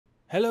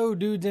Hello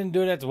dudes and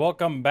dudettes,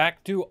 welcome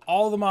back to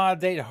All the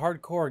Mods 8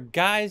 Hardcore.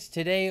 Guys,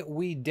 today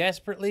we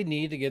desperately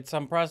need to get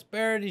some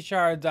prosperity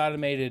shards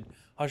automated.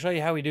 I'll show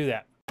you how we do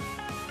that.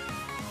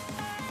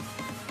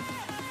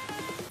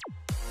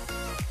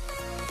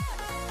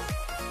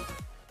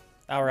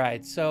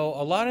 Alright, so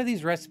a lot of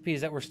these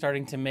recipes that we're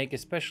starting to make,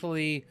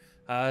 especially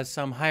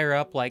some higher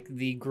up, like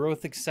the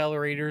growth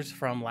accelerators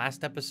from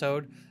last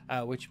episode,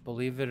 which,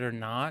 believe it or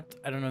not,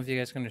 I don't know if you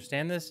guys can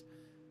understand this,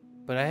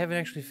 but I haven't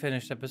actually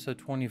finished episode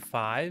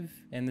 25,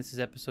 and this is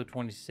episode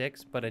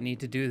 26, but I need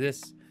to do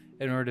this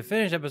in order to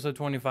finish episode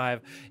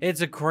 25.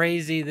 It's a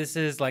crazy, this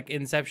is like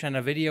Inception,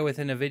 a video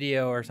within a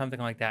video or something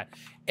like that.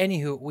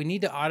 Anywho, we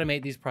need to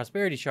automate these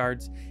prosperity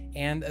shards,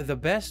 and the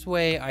best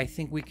way I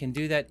think we can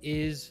do that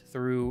is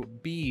through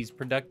bees,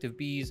 productive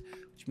bees,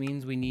 which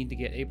means we need to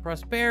get a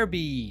prosper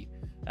bee.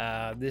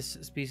 This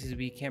species of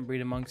bee can't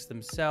breed amongst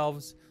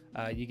themselves.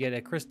 You get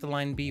a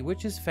crystalline bee,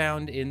 which is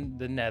found in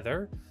the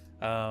nether.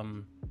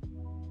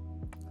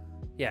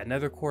 Yeah,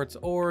 nether quartz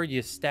ore,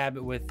 you stab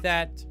it with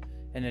that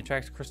and it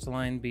attracts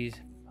crystalline bees.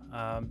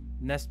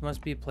 Nest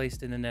must be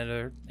placed in the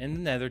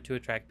nether to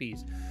attract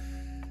bees.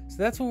 So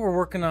that's what we're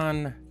working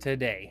on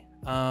today.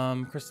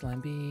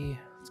 Crystalline bee,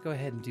 let's go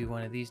ahead and do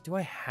one of these. Do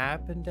I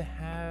happen to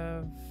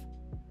have...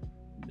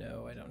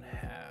 No, I don't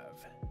have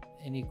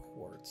any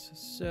quartz.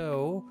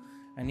 So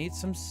I need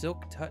some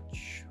silk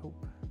touch.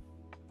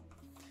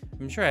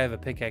 I'm sure I have a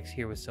pickaxe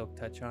here with silk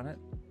touch on it.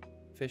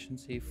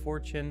 Efficiency,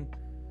 fortune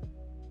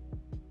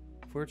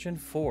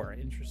 4.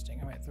 Interesting.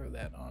 I might throw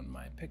that on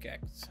my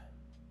pickaxe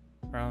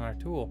or on our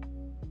tool.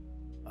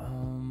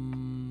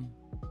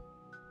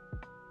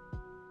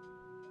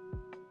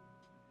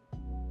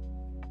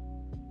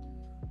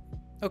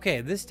 Okay,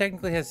 this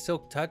technically has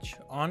silk touch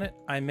on it.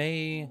 I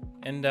may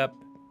end up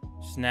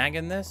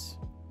snagging this.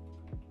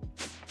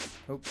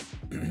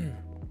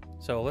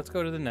 So let's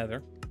go to the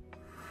nether.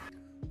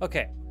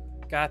 Okay,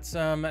 got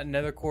some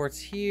nether quartz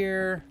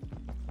here.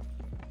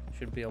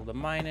 Should be able to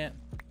mine it.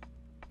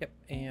 Yep,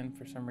 and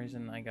for some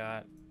reason I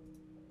got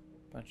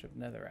a bunch of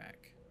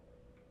netherrack.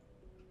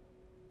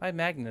 My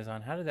magnet's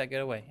on. How did that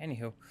get away?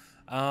 Anywho,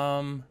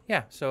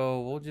 yeah,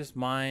 so we'll just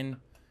mine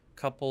a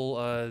couple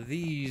of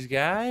these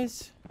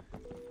guys.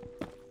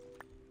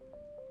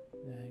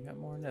 I got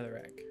more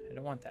netherrack. I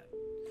don't want that.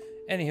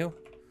 Anywho,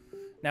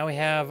 now we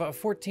have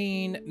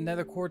 14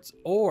 nether quartz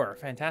ore.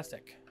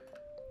 Fantastic.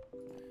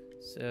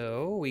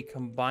 So we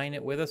combine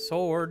it with a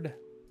sword.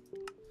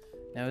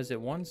 Now, is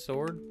it one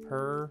sword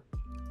per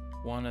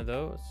one of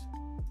those?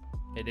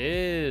 It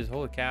is.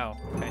 Holy cow.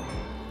 Okay.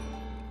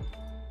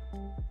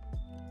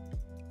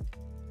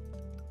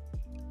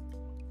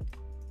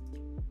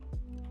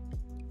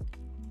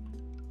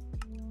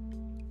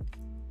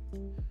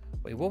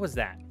 Wait, what was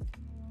that?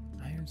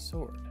 Iron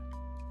sword.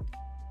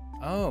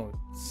 Oh,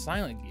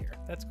 silent gear.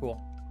 That's cool.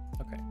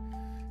 Okay.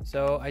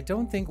 So I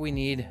don't think we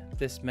need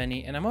this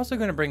many, and I'm also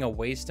going to bring a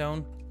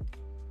waystone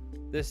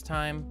this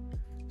time,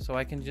 so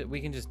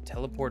we can just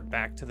teleport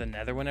back to the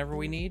nether whenever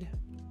we need.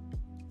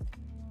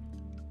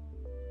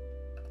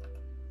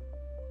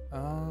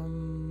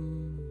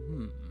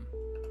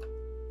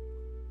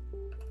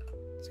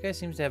 This guy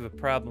seems to have a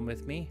problem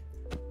with me.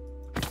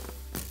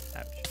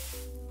 Ouch.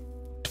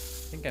 I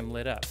think I'm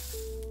lit up.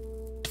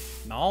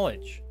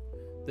 Knowledge.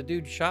 The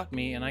dude shot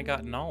me and I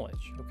got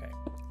knowledge. Okay.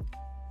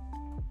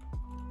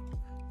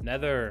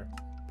 Nether.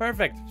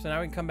 Perfect. So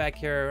now we can come back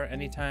here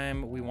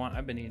anytime we want.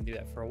 I've been needing to do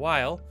that for a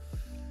while.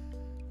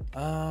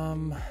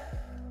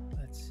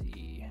 Let's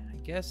see. I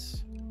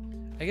guess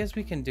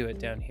we can do it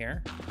down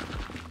here.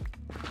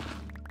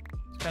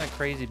 It's kind of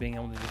crazy being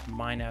able to just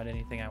mine out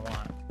anything I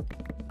want.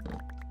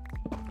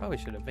 Probably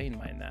should have vein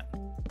mined that.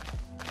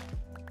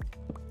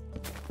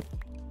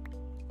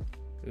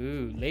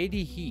 Ooh,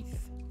 Lady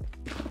Heath.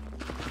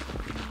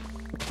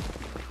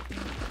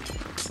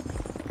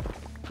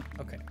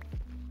 Okay.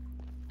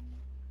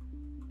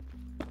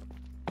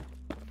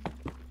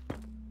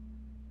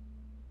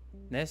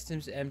 Nest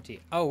is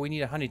empty. Oh, we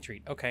need a honey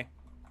treat. Okay.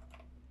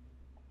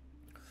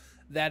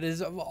 That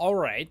is all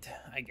right,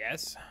 I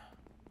guess.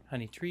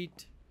 Honey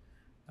treat.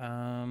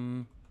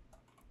 Honey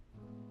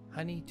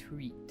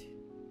treat.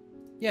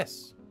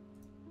 Yes,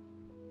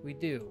 we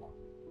do.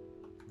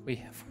 We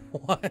have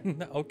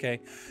one. Okay.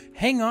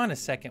 Hang on a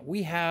second.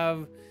 We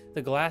have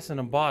the glass in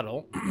a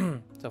bottle.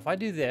 So if I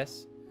do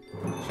this,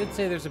 I should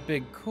say there's a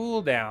big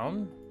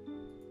cooldown.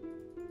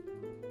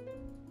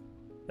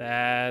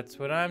 That's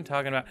what I'm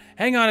talking about.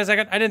 Hang on a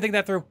second. I didn't think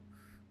that through.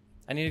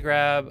 I need to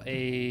grab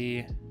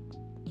a...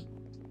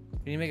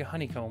 We need to make a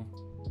honeycomb.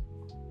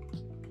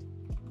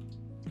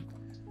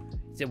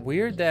 Is it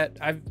weird that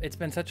it's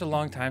been such a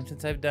long time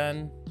since I've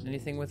done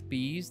anything with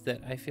bees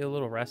that I feel a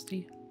little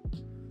rusty?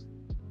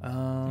 I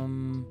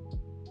know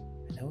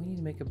we need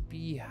to make a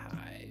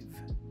beehive.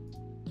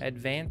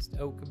 Advanced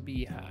oak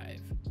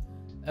beehive.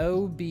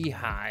 Oh,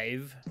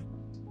 beehive.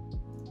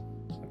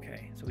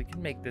 Okay, so we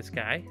can make this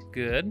guy.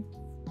 Good.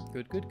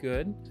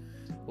 Good.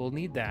 We'll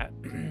need that.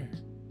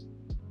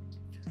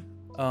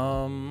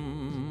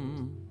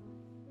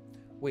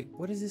 Wait,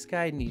 what does this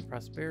guy need?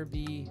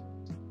 Prosperity bee.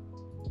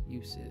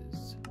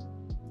 Uses.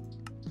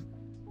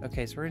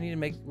 Okay, so we're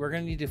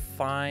gonna need to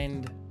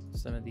find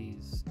some of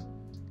these.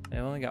 I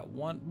only got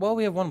one. Well,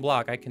 we have one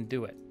block. I can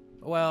do it.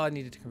 Well, I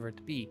needed to convert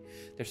to B.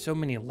 There's so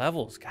many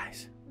levels,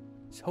 guys.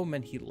 So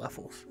many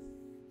levels.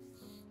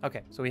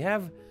 Okay, so we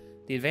have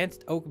the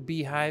advanced oak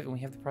beehive and we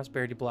have the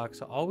prosperity block.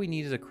 So all we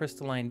need is a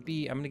crystalline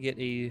bee. I'm gonna get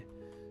a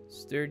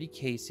sturdy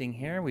casing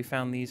here. We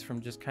found these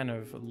from just kind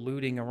of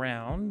looting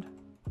around.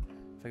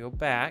 If I go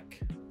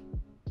back,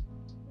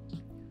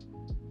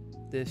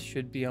 this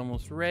should be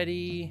almost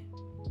ready.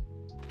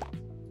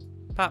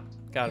 Pop,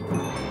 got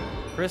him.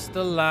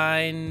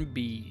 Crystalline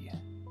bee.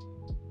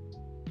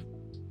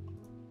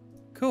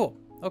 Cool,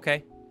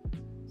 okay.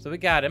 So we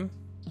got him.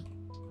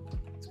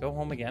 Let's go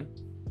home again.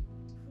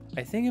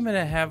 I think I'm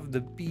gonna have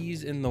the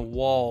bees in the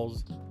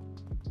walls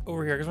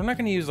over here because we're not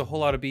gonna use a whole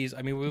lot of bees.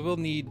 I mean, we will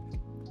need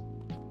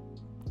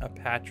a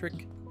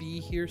Patrick bee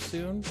here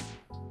soon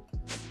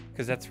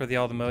because that's for the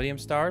Aldemodium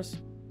stars.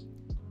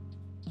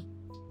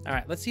 All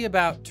right, let's see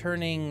about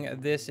turning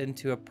this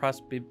into a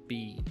prosperity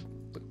bee.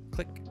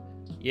 Click.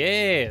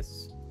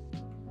 Yes,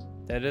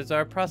 that is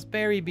our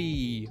prosperity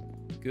bee.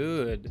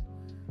 Good.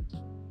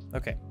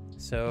 Okay,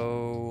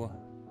 so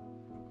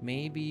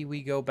maybe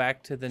we go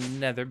back to the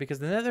nether because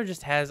the nether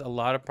just has a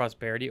lot of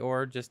prosperity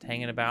ore just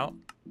hanging about.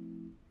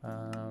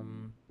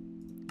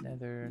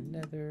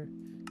 Nether.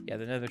 Yeah,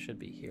 the nether should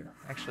be here.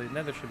 Actually, the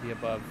nether should be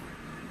above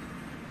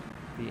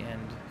the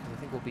end. I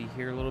think we'll be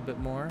here a little bit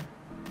more.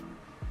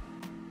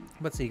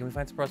 Let's see, can we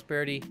find some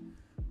prosperity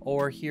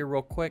ore here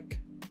real quick?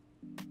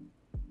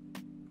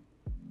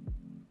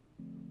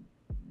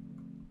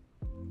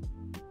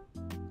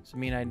 So I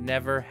mean, I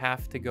never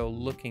have to go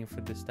looking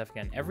for this stuff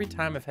again. Every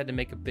time I've had to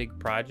make a big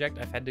project,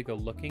 I've had to go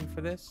looking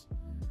for this.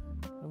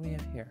 What do we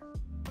have here?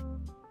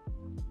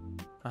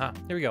 Aha,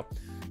 here we go.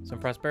 Some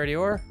prosperity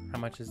ore. How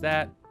much is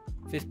that?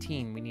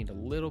 15. We need a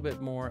little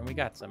bit more, and we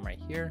got some right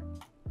here.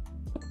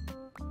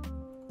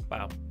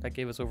 Wow, that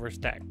gave us over a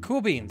stack.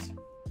 Cool beans.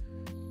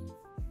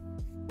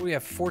 We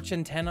have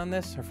fortune 10 on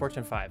this, or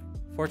fortune 5?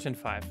 Fortune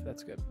 5,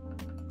 that's good.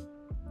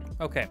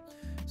 Okay,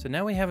 so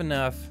now we have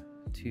enough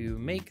to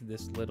make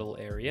this little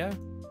area.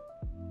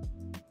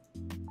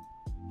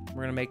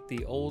 We're gonna make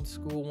the old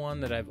school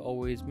one that I've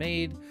always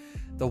made.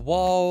 The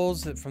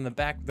walls from the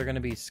back, they're gonna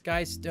be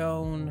sky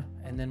stone,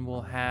 and then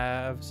we'll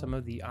have some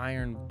of the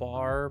iron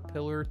bar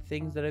pillar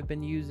things that I've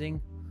been using.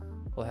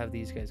 We'll have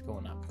these guys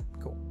going up.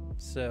 Cool.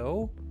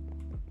 So,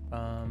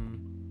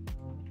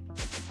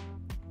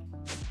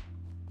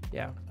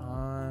 yeah,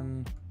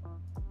 on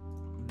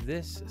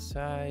this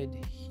side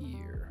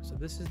here. So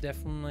this is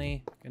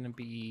definitely gonna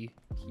be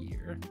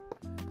here.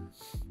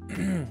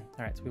 All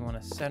right, so we want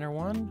a center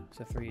one.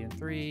 So 3 and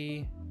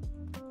 3,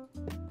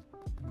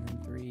 and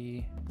then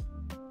 3.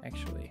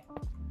 Actually,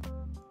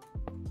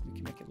 we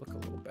can make it look a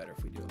little better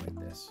if we do it like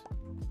this.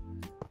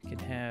 We can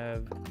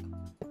have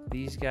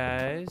these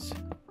guys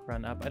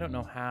run up. I don't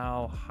know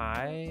how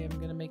high I'm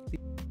gonna make these.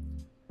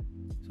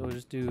 So we'll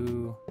just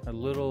do a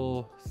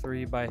little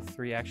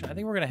 3x3 action. I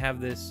think we're gonna have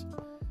this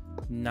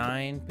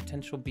 9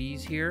 potential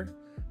bees here.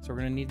 So we're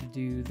gonna need to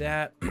do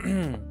that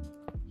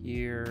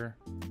here.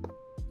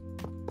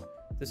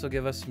 This will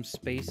give us some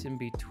space in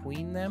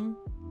between them.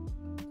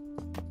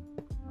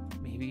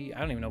 Maybe, I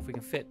don't even know if we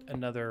can fit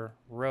another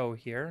row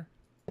here.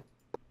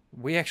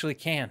 We actually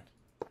can.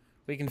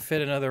 We can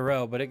fit another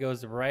row, but it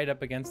goes right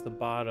up against the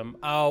bottom.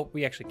 Oh,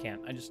 we actually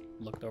can't. I just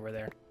looked over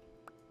there.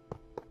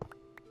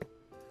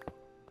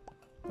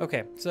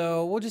 Okay,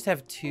 so we'll just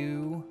have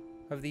 2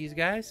 of these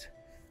guys.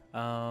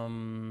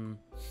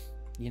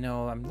 You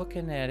know, I'm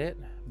looking at it.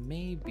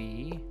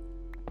 Maybe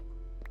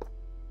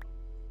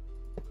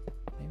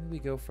we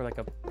go for like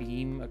a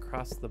beam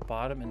across the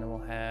bottom, and then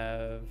we'll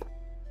have...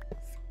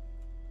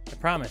 I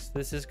promise,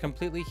 this is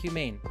completely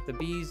humane. The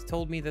bees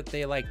told me that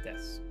they like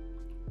this.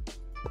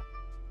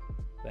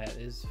 That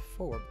is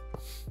forward.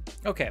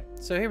 Okay,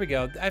 so here we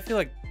go. I feel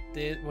like,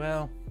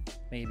 well,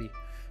 maybe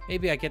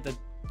I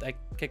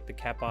kick the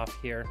cap off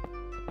here.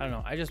 I don't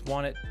know. I just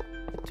want it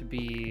to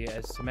be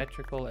as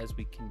symmetrical as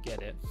we can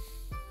get it.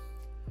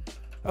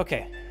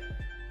 Okay.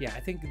 Yeah, I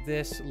think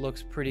this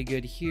looks pretty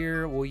good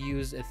here. We'll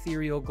use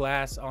ethereal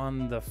glass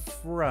on the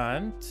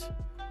front.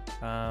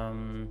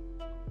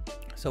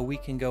 So we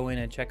can go in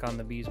and check on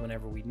the bees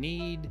whenever we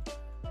need.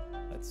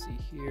 Let's see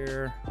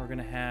here. We're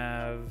gonna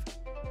have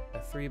a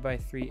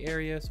 3x3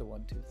 area. So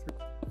 1, 2,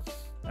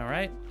 3. All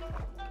right.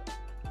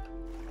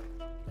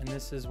 And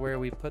this is where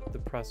we put the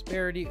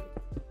prosperity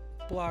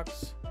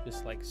blocks,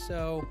 just like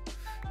so.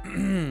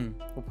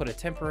 We'll put a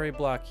temporary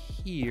block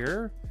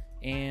here,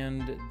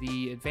 and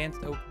the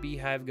advanced oak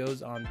beehive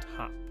goes on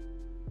top.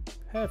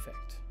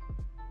 Perfect.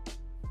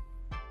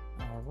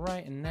 All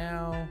right, and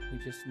now we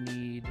just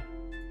need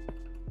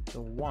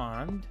the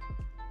wand,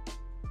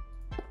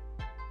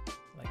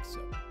 like so.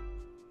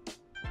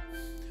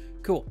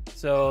 Cool.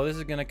 So this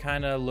is gonna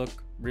kind of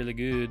look really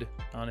good,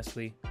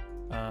 honestly.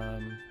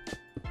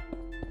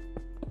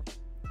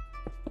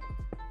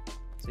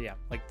 So yeah,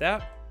 like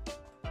that.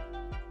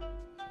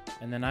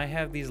 And then I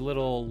have these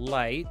little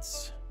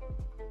lights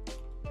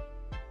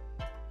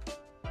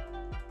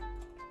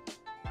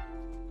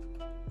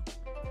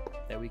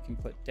that we can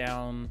put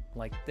down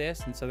like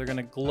this, and so they're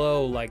gonna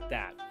glow like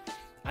that.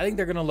 I think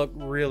they're gonna look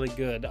really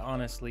good,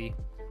 honestly.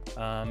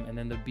 And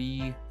then the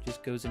bee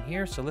just goes in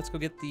here. So let's go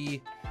get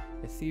the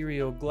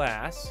ethereal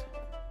glass.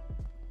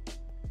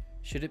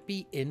 Should it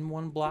be in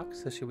one block?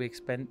 So should we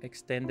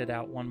extend it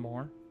out one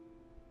more?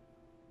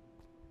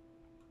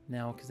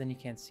 No, because then you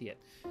can't see it.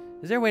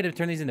 Is there a way to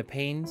turn these into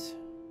panes?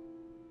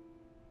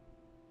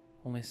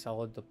 Only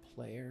solid the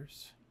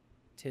players.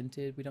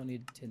 Tinted, we don't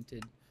need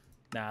tinted.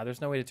 Nah,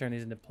 there's no way to turn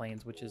these into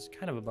planes, which is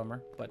kind of a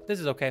bummer, but this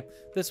is okay.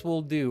 This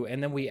will do.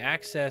 And then we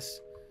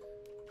access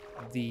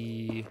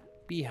the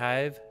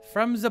beehive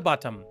from the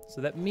bottom.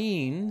 So that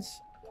means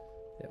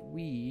that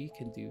we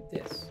can do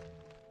this.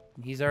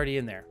 And he's already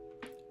in there.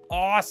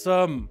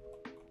 Awesome.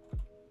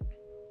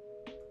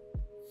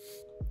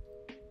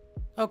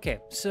 Okay,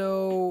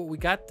 so we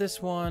got this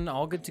one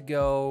all good to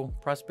go.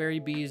 Prosperity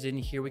bees in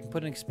here. We can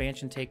put an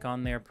expansion take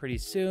on there pretty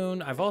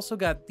soon. I've also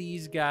got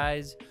these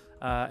guys,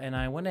 and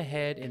I went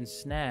ahead and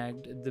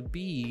snagged the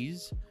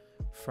bees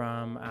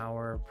from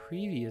our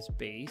previous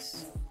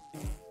base.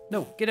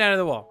 No, get out of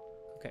the wall.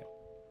 Okay.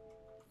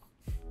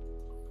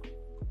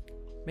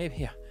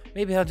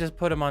 Maybe I'll just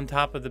put them on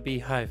top of the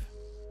beehive.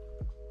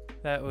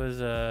 That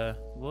was a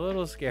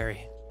little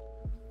scary.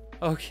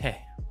 Okay.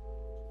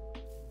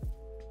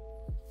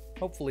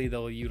 Hopefully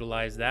they'll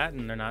utilize that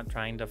and they're not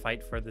trying to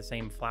fight for the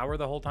same flower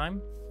the whole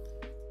time.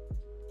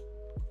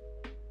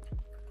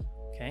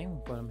 Okay,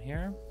 we'll put them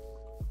here.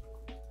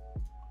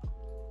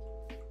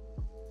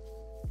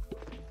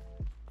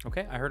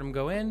 Okay, I heard them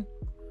go in.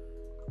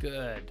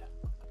 Good.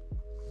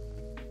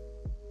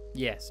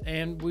 Yes,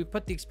 and we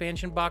put the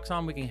expansion box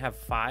on. We can have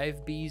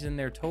 5 bees in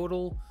there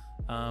total.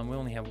 We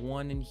only have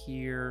 1 in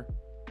here.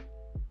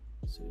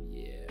 So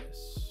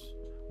yes.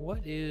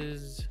 What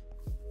is...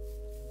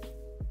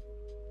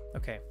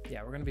 Okay,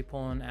 yeah, we're gonna be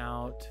pulling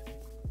out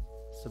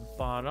the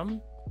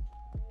bottom.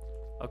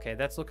 Okay,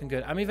 that's looking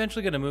good. I'm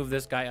eventually gonna move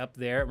this guy up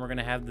there, and we're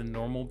gonna have the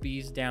normal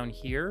bees down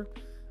here,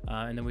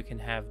 and then we can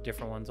have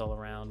different ones all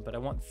around. But I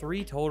want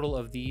 3 total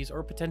of these,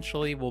 or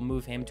potentially we'll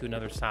move him to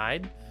another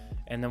side,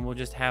 and then we'll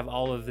just have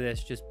all of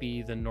this just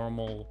be the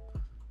normal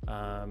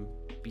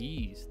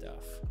bee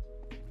stuff.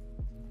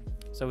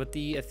 So with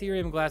the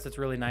Ethereum glass, it's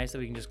really nice that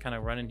we can just kind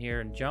of run in here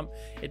and jump.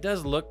 It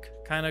does look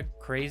kind of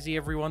crazy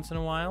every once in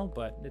a while,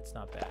 but it's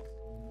not bad.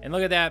 And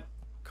look at that,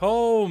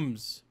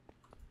 combs.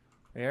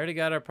 We already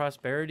got our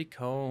prosperity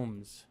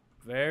combs.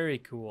 Very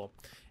cool.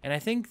 And I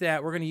think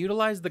that we're going to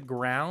utilize the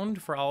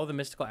ground for all of the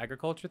mystical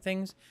agriculture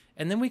things,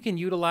 and then we can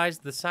utilize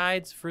the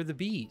sides for the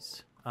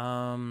bees.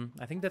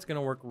 I think that's going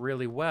to work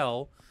really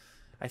well.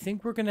 I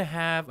think we're going to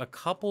have a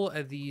couple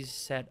of these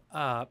set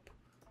up.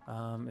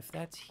 If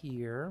that's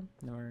here,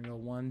 then we're gonna go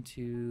 1,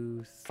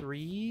 2,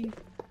 3.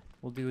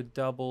 We'll do a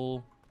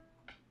double.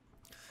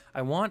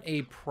 I want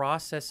a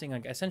processing,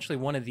 like essentially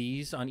one of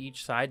these on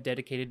each side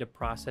dedicated to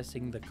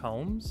processing the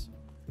combs.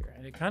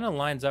 And it kind of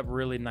lines up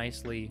really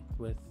nicely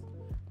with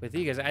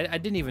you guys. I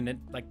didn't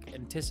even like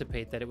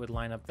anticipate that it would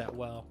line up that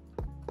well.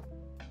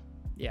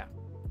 Yeah,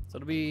 so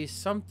it'll be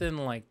something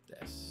like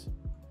this.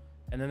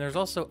 And then there's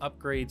also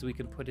upgrades we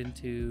can put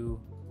into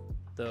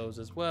those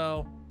as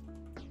well.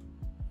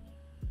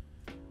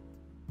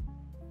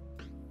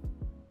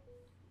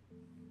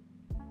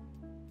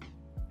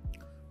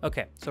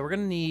 Okay, so we're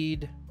gonna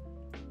need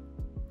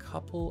a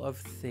couple of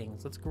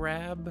things. Let's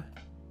grab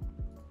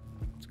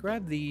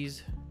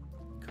these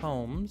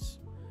combs.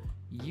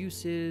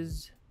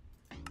 Uses,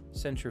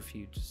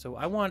 centrifuge. So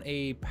I want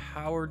a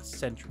powered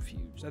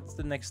centrifuge. That's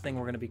the next thing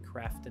we're gonna be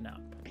crafting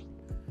up.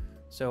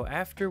 So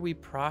after we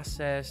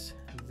process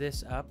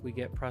this up, we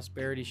get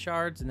prosperity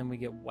shards, and then we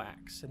get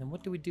wax. And then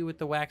what do we do with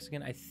the wax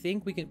again? I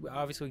think we can,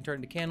 obviously we can turn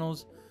it into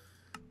candles.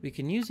 We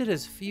can use it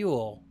as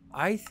fuel.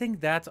 I think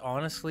that's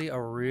honestly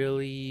a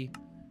really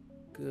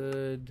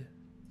good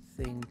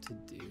thing to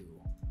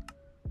do.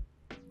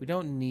 We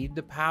don't need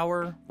the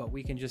power, but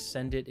we can just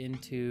send it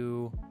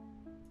into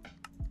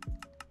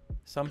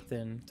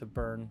something to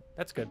burn.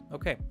 That's good.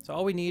 Okay, so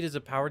all we need is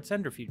a powered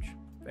centrifuge.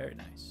 Very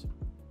nice.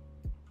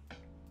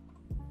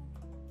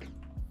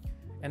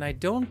 And I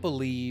don't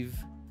believe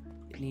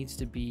it needs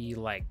to be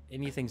like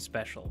anything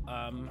special.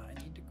 I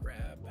need to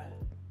grab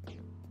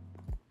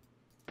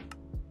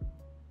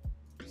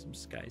some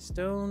sky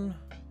stone.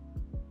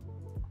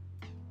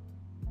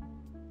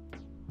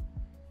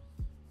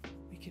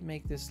 We can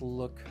make this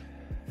look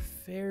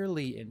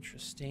fairly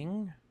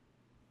interesting.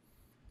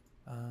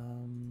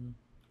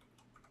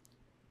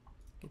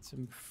 Get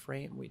some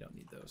frame. We don't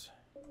need those.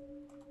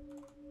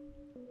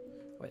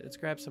 Wait, let's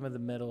grab some of the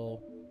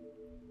metal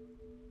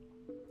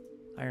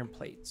iron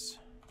plates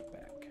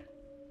back.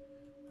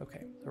 Okay,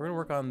 so we're gonna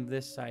work on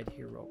this side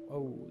here.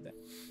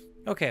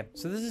 Okay,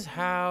 so this is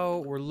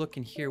how we're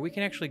looking here. We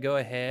can actually go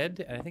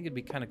ahead, and I think it'd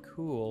be kind of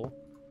cool,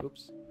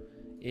 oops,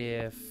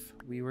 if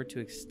we were to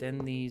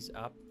extend these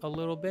up a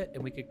little bit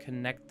and we could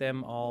connect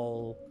them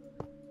all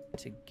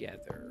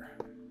together.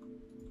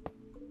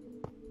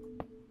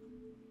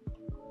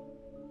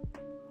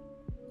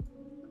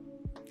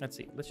 Let's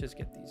see, let's just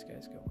get these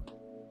guys going.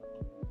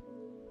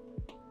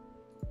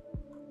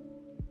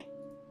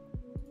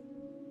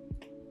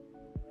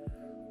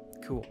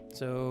 cool.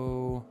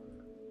 So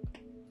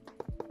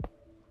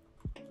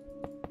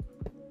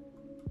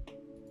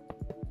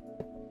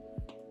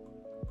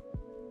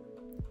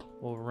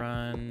we'll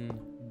run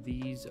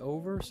these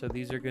over. So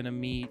these are going to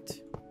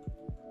meet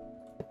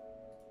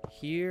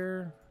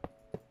here.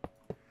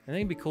 I think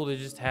it'd be cool to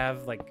just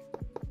have like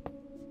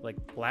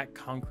black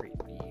concrete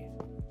be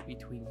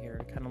between here.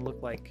 It kind of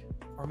look like,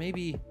 or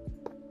maybe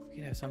we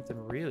could have something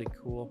really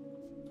cool.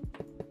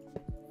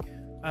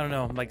 I don't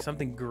know, like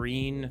something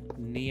green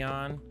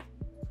neon.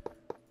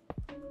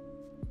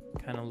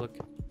 Kind of look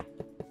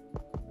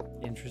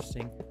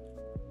interesting.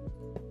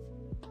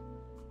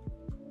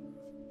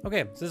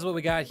 Okay, so this is what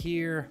we got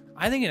here.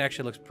 I think it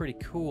actually looks pretty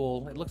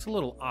cool. It looks a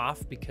little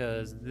off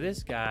because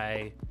this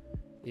guy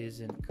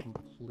isn't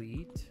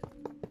complete.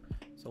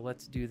 So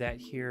let's do that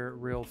here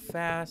real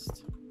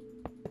fast.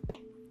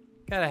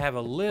 Gotta have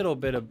a little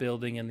bit of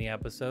building in the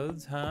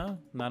episodes, huh?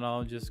 Not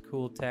all just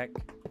cool tech.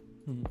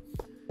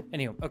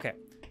 Anyway, okay.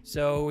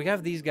 So we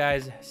have these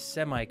guys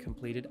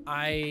semi-completed.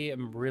 I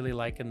am really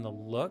liking the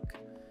look.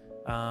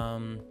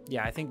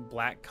 Yeah, I think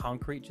black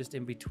concrete just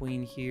in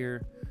between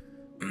here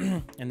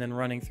and then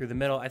running through the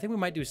middle. I think we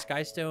might do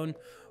skystone,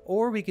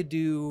 or we could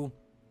do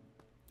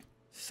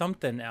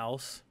something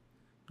else.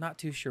 Not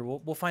too sure.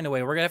 We'll find a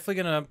way. We're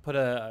definitely gonna put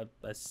a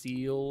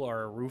seal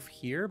or a roof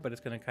here, but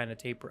it's gonna kind of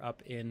taper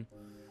up in.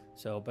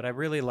 So, but I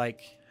really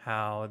like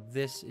how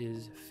this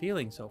is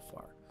feeling so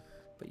far.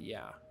 But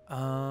yeah,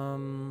 I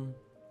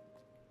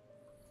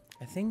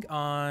think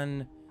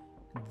on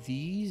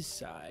these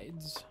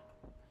sides,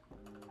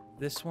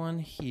 this one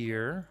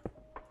here,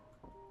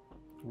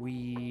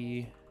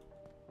 we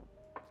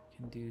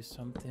can do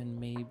something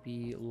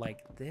maybe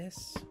like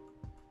this.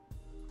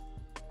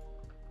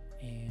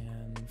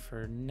 And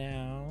for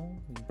now,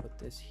 we can put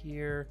this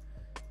here.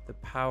 The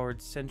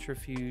powered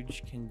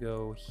centrifuge can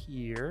go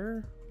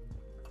here.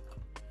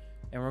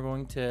 And we're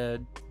going to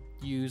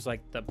use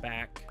like the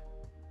back.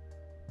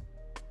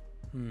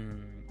 My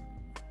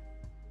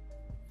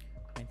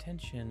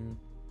intention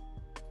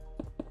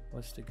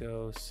was to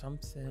go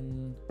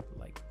something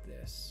like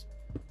this.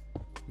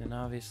 Then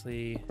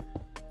obviously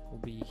will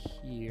be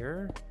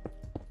here.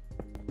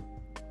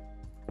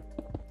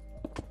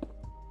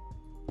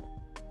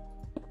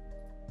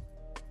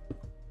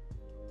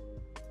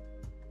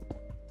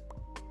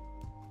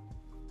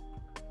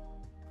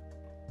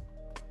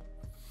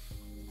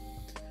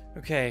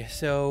 Okay,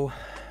 so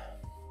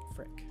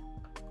frick.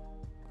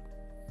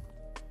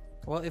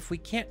 Well, if we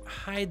can't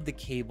hide the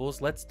cables,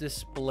 let's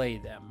display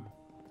them.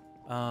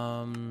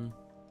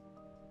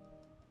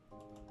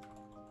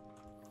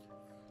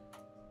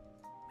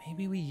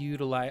 Maybe we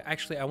utilize,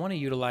 actually, I want to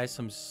utilize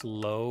some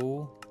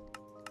slow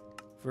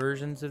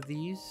versions of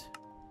these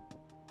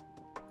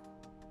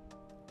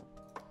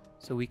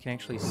so we can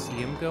actually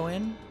see them go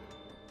in.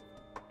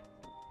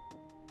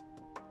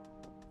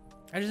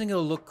 I just think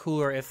it'll look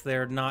cooler if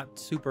they're not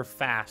super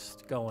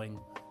fast going,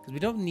 because we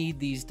don't need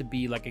these to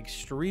be like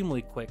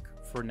extremely quick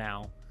for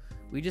now.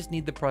 We just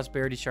need the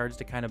prosperity shards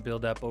to kind of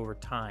build up over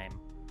time.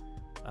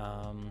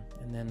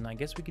 And then I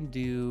guess we can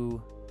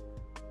do,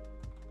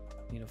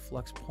 need a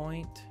flux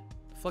point.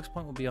 The flux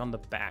point will be on the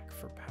back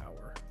for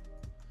power.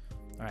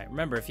 All right,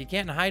 remember, if you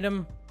can't hide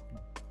them,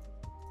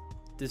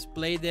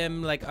 display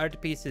them like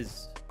art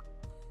pieces.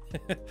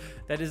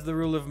 That is the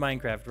rule of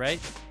Minecraft, right?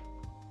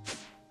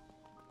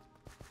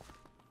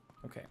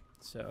 Okay,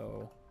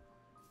 so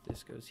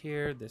this goes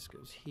here, this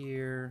goes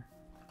here.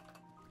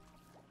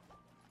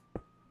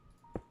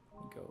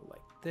 We go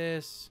like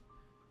this,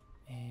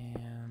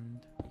 and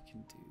we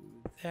can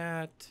do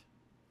that.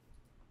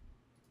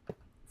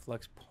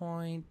 Flux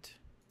point.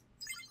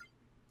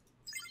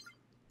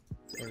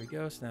 There we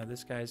go. So now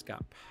this guy's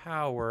got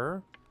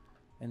power,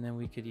 and then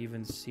we could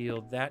even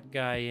seal that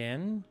guy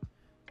in.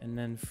 And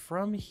then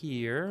from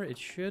here, it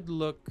should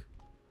look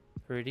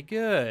pretty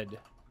good.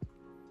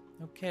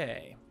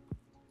 Okay.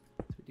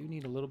 Do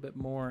need a little bit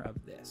more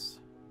of this.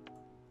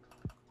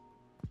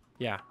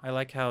 Yeah, I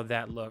like how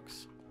that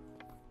looks.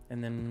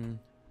 And then,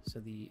 so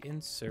the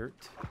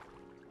insert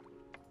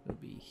will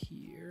be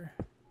here.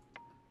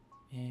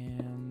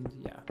 And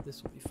yeah,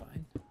 this will be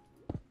fine.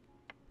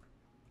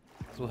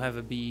 So we'll have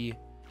a B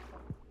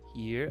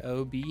here,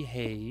 oh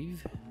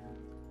behave.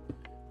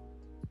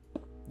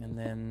 And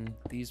then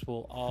these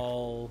will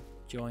all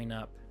join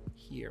up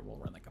here. We'll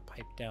run like a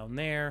pipe down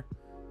there.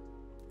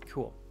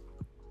 Cool.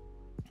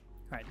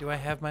 All right, do I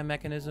have my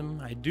mechanism?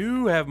 I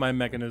do have my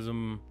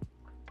mechanism.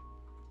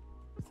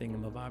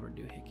 Thingamabobber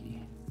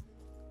doohickey.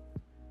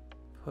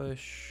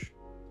 Push.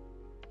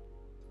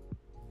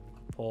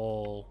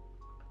 Pull.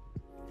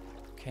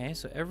 Okay,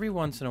 so every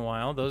once in a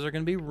while, those are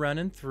going to be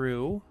running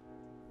through.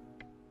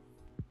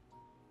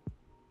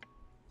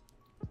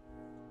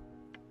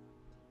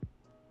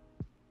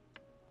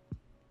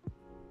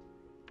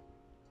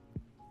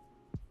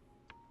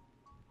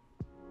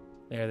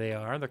 There they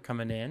are. They're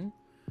coming in.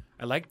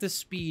 I like the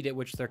speed at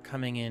which they're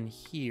coming in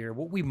here.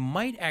 What we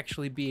might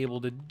actually be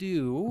able to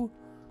do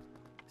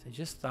is, I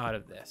just thought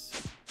of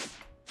this.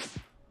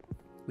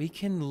 We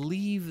can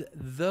leave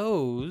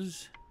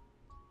those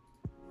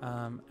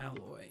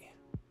Alloy.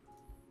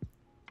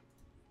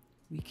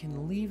 We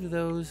can leave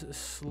those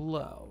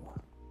slow.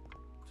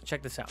 So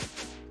check this out.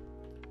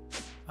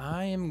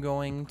 I am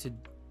going to,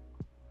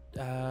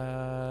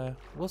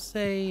 we'll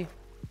say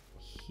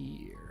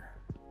here.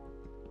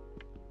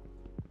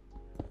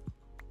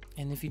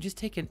 And if you just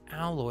take an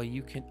alloy,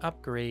 you can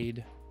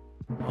upgrade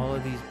all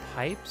of these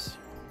pipes.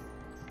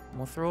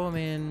 We'll throw them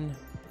in.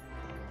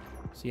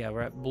 So yeah,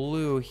 we're at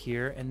blue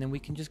here, and then we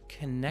can just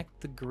connect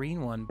the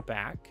green one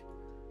back.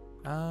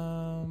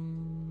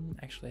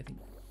 Actually, I think,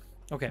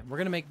 okay, we're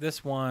gonna make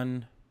this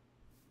one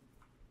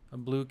a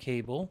blue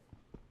cable.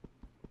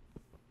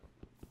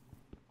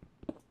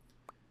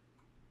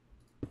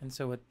 And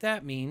so what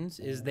that means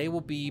is they will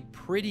be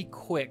pretty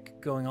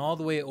quick going all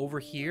the way over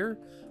here,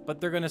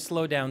 but they're gonna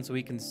slow down so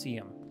we can see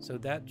them. So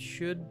that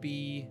should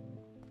be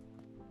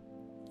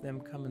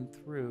them coming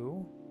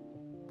through.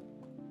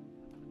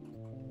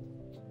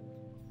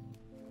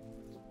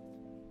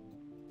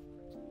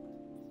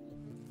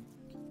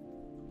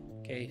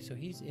 Okay, so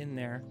he's in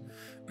there.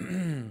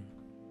 And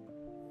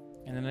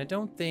then I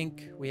don't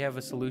think we have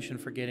a solution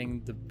for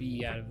getting the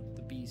bee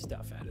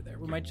stuff out of there.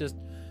 We might just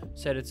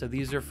set it so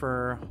these are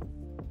for,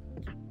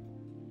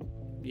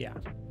 yeah,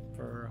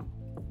 for,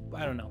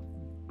 I don't know.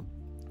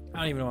 I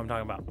don't even know what I'm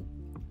talking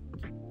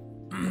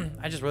about.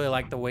 I just really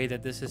like the way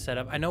that this is set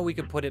up. I know we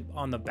could put it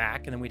on the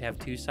back and then we'd have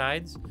two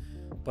sides,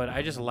 but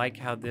I just like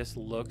how this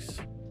looks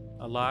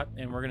a lot,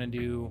 and we're gonna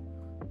do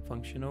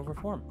function over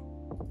form.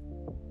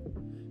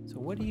 So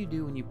what do you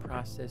do when you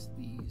process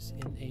these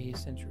in a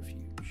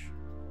centrifuge?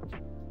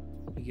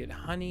 You get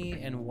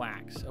honey and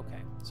wax.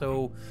 Okay,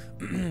 so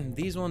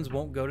these ones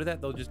won't go to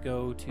that. They'll just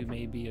go to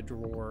maybe a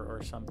drawer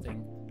or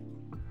something.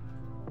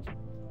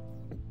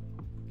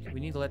 We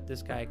need to let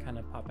this guy kind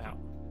of pop out.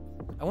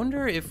 I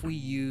wonder if we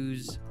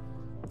use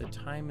the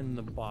time in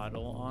the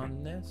bottle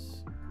on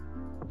this.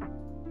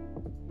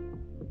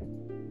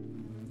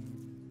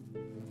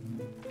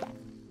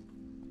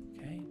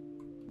 Okay,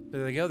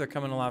 there they go. They're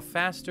coming a lot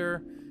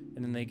faster.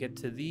 And then they get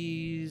to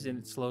these and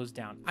it slows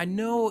down. I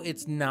know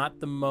it's not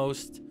the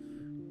most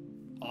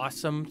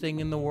awesome thing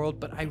in the world,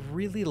 but I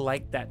really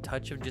like that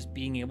touch of just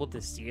being able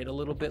to see it a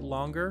little bit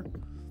longer.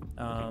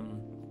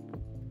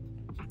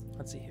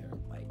 Let's see here,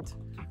 light.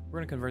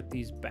 We're gonna convert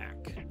these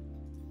back.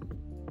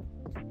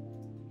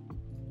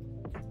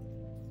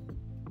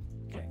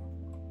 Okay.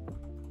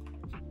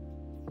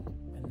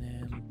 And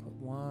then put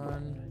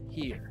one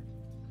here.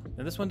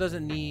 Now this one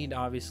doesn't need,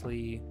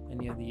 obviously,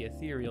 any of the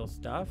ethereal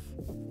stuff.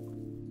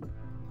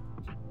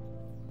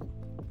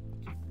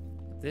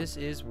 This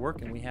is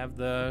working. We have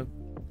the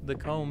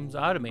combs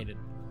automated.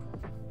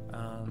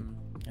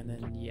 And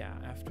then, yeah,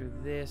 after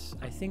this,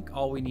 I think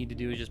all we need to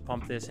do is just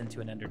pump this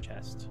into an ender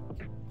chest.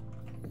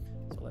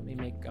 So let me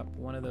make up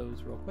one of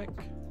those real quick.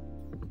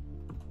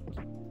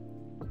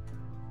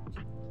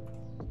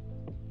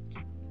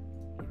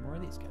 More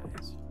of these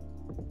guys.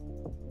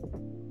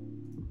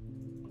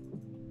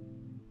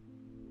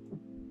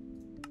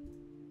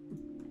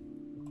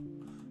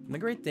 And the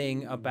great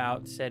thing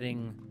about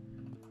setting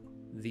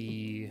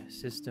the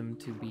system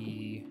to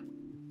be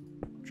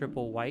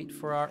triple white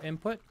for our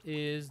input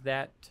is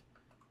that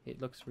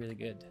it looks really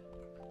good.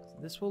 So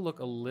this will look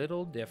a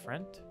little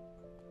different,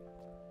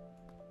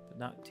 but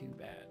not too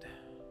bad.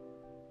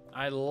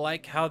 I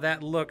like how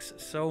that looks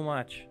so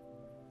much.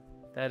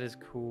 That is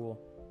cool.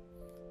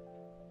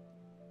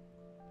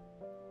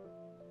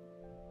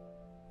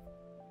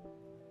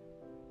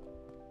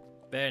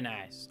 Very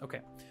nice.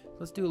 Okay,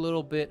 let's do a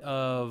little bit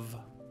of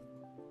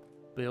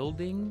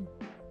building.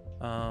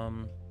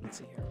 Let's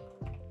see here.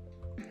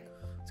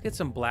 Let's get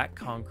some black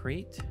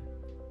concrete.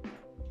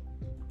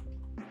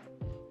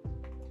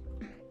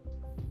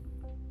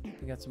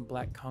 We got some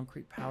black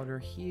concrete powder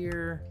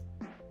here.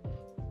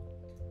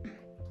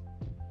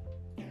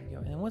 There we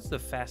go. And what's the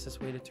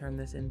fastest way to turn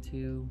this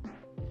into?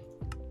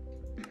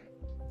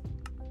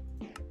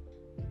 You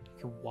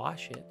can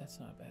wash it. That's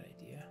not a bad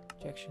idea.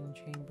 Injection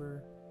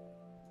chamber.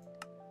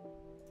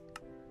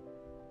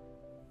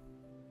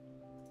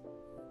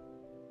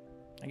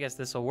 I guess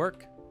this will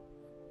work.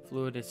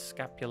 Fluid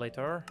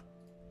escapulator.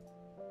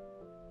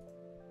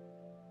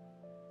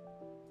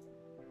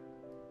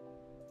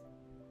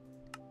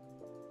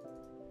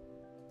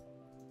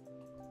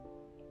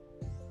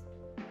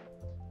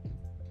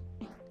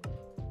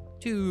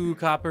 Two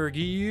copper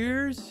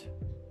gears.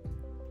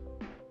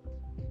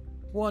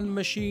 One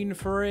machine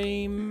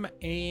frame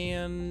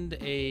and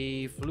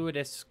a fluid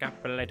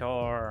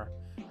escapulator.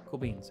 Cool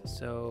beans.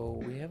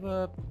 So we have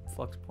a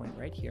flux point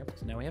right here.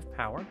 So now we have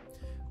power.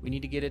 We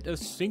need to get it a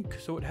sink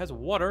so it has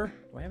water.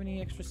 Do I have any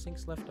extra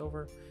sinks left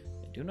over?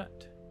 I do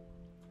not.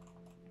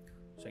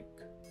 Sink.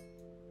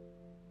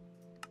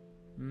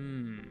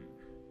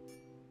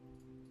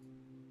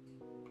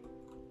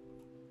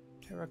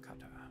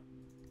 Terracotta.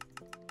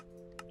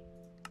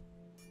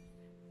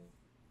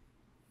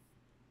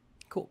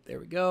 Cool, there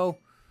we go.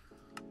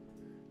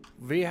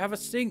 We have a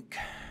sink.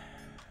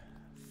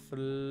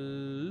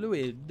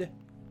 Fluid.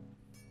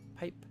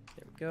 Pipe,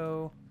 there we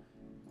go.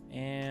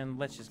 And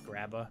let's just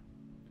grab a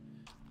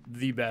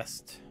the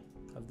best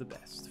of the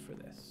best for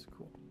this.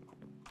 Cool.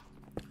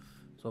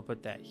 So I'll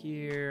put that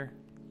here.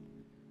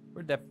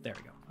 There we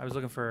go. I was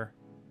looking for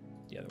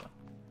the other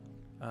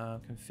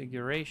one.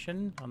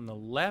 Configuration on the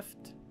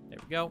left. There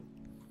we go.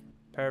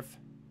 Perf.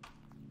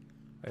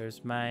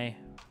 Where's my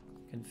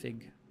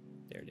config?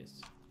 There it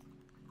is.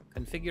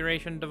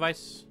 Configuration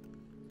device.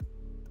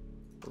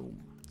 Boom.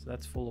 So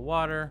that's full of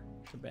water.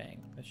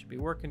 Shebang. That should be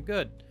working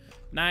good.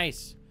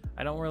 Nice.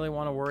 I don't really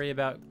want to worry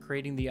about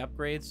creating the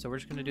upgrades, so we're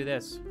just going to do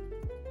this.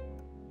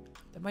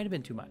 That might have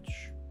been too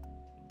much.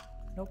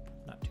 Nope,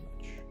 not too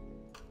much.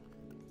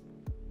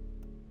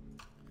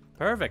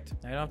 Perfect.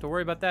 I don't have to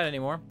worry about that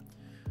anymore.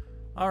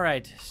 All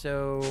right,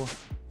 so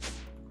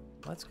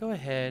let's go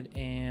ahead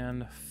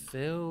and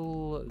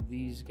fill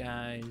these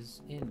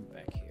guys in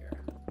back here.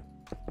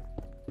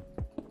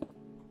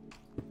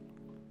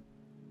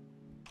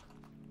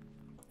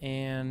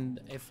 And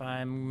if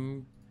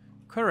I'm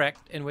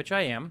correct, in which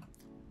I am,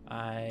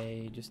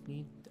 I just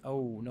need,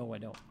 oh, no, I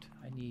don't.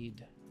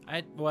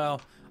 Well,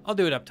 I'll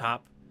do it up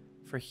top.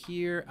 For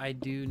here, I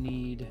do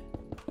need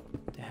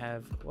to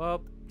have,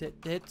 well,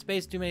 hit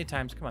space too many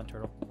times. Come on,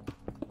 turtle.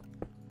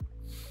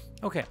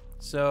 Okay,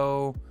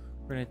 so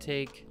we're gonna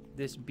take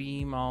this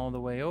beam all the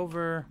way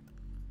over.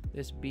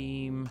 This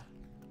beam,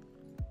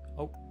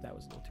 oh, that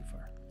was a little too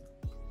far.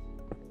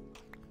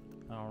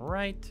 All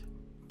right.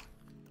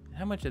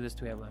 How much of this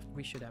do we have left?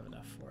 We should have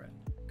enough for it.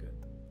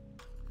 Good.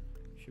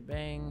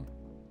 Shebang.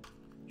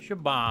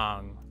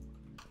 Shabang.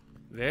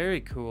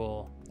 Very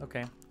cool.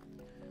 Okay.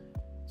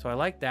 So I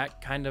like that.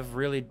 Kind of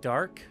really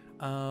dark.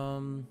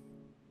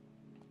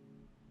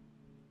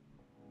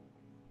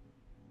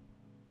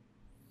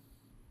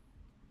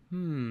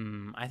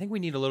 I think we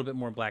need a little bit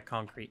more black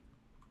concrete.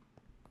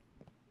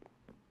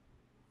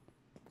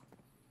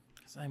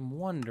 Because I'm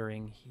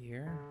wondering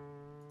here.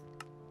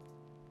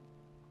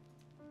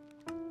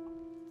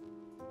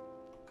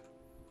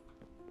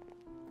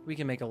 We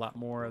can make a lot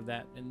more of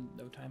that in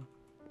no time.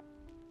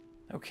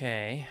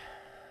 Okay.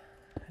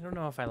 I don't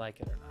know if I like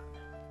it or not.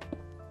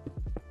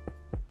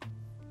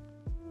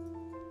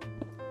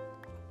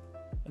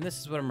 And this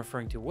is what I'm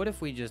referring to. What if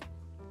we just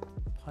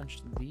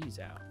punched these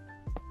out?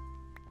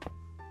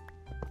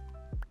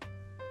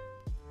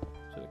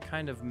 So it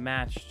kind of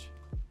matched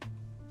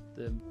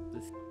the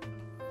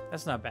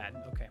that's not bad.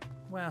 Okay.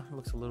 Well, it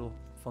looks a little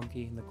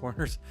funky in the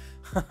corners.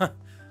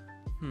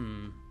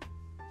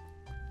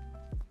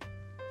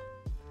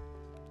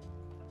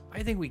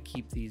 I think we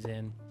keep these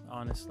in,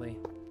 honestly.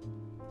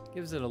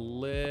 Gives it a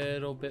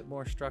little bit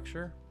more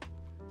structure,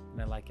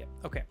 and I like it.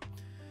 Okay,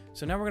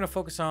 so now we're gonna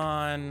focus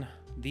on,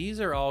 these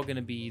are all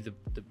gonna be the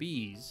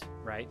bees,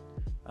 right?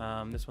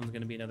 This one's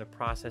gonna be another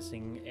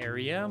processing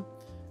area,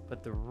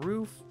 but the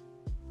roof,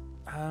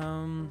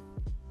 I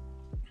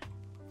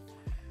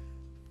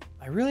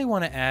really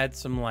wanna add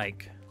some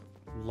like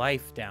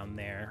life down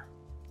there.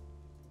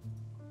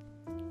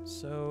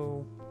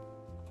 So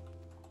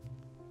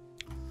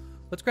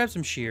let's grab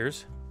some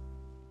shears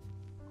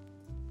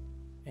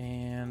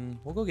and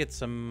we'll go get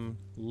some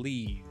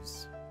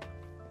leaves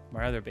from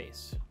our other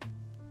base.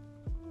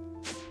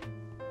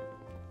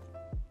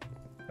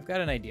 I've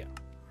got an idea.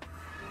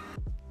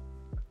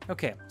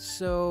 Okay,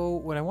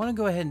 so what I want to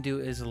go ahead and do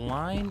is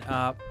line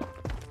up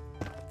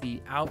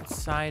the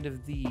outside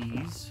of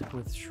these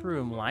with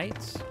shroom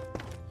lights.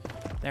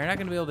 They're not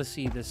going to be able to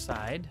see this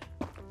side,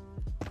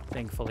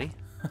 thankfully.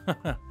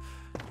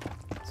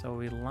 So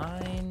we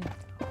line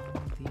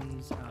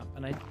these up,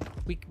 and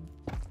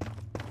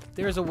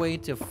there's a way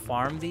to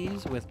farm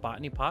these with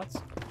botany pots,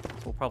 so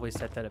we'll probably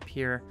set that up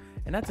here.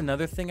 And that's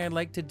another thing I'd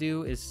like to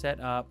do, is set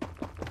up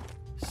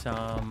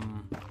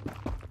some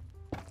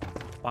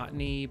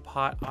botany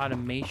pot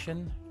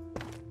automation.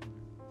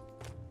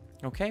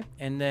 Okay,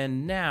 and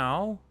then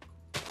now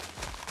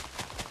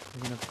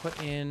we're gonna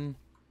put in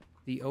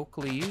the oak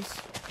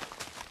leaves.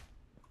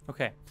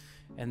 Okay,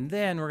 and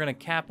then we're gonna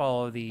cap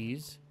all of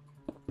these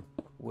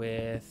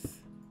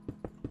with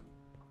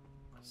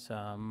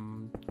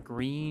some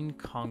green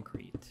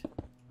concrete.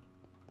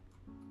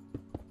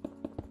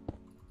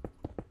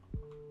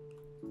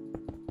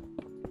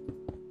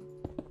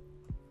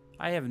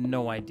 I have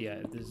no idea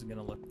if this is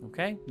gonna look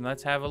okay.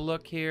 Let's have a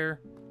look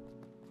here.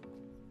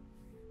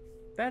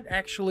 That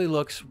actually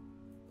looks,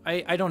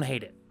 I don't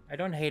hate it. I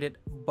don't hate it,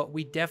 but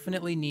we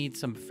definitely need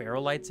some ferro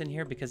lights in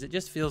here because it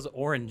just feels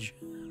orange.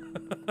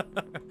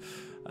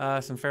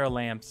 Some ferro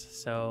lamps.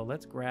 So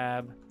let's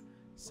grab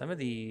some of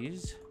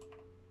these.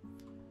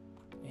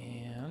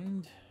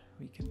 And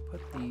we can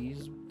put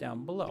these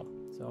down below.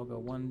 So I'll go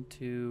 1,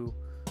 2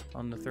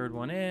 on the third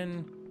one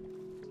in,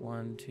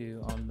 1,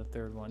 2 on the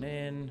third one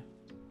in.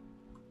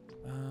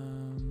 I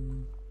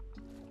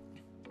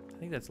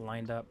think that's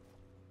lined up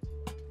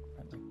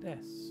right like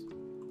this.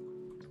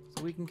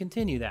 So we can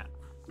continue that.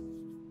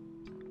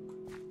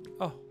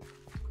 Oh.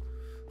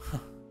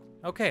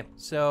 Okay,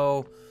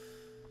 so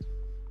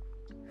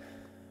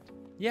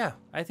yeah,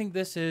 I think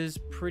this is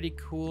pretty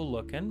cool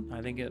looking.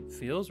 I think it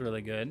feels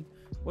really good.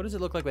 What does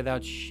it look like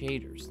without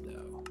shaders,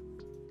 though?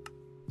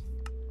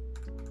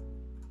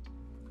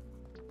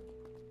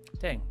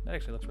 Dang, that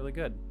actually looks really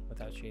good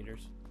without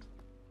shaders.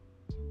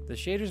 The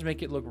shaders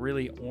make it look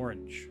really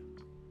orange.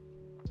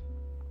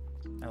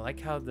 I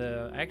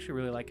actually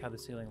really like how the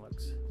ceiling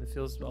looks. It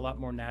feels a lot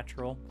more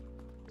natural.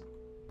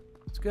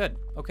 It's good.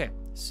 Okay,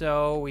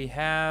 so we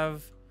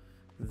have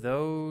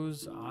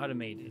those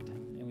automated.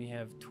 And we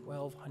have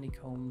 12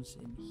 honeycombs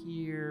in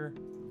here.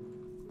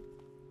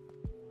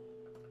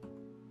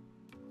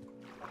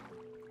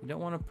 We don't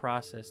want to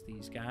process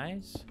these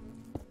guys.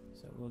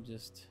 So we'll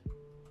just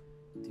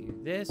do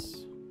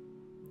this.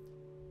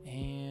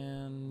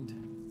 And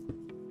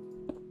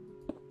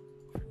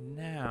for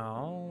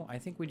now, I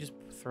think we just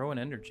throw an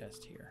ender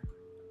chest here.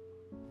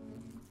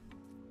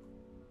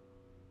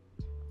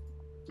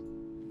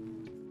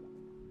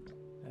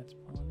 That's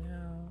pulling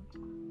out.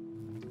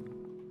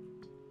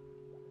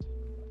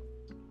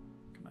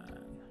 Come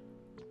on.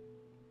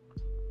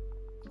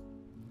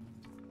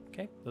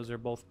 Okay, those are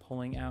both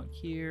pulling out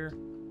here.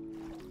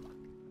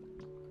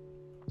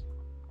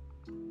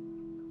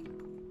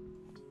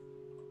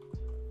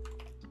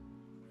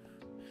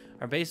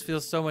 Our base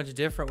feels so much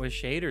different with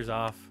shaders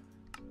off.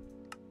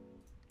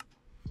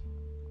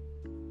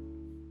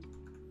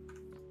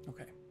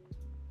 Okay.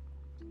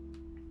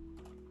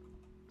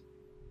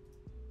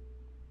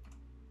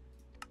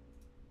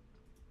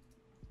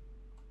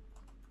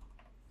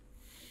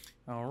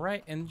 All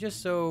right, and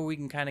just so we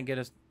can kind of get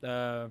us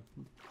the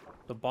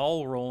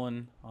ball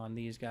rolling on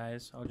these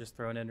guys, I'll just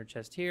throw an ender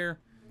chest here,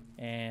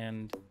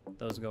 and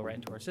those go right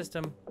into our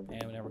system,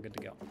 and we're good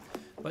to go.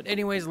 But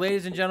anyways,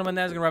 ladies and gentlemen,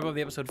 that's going to wrap up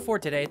the episode for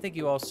today. Thank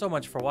you all so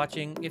much for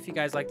watching. If you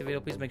guys liked the video,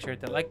 please make sure to hit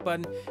that like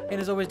button.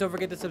 And as always, don't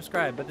forget to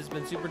subscribe. But this has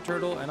been Super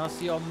Turtle, and I'll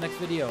see you all in the next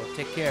video.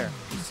 Take care.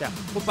 Peace out.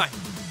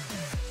 Bye-bye.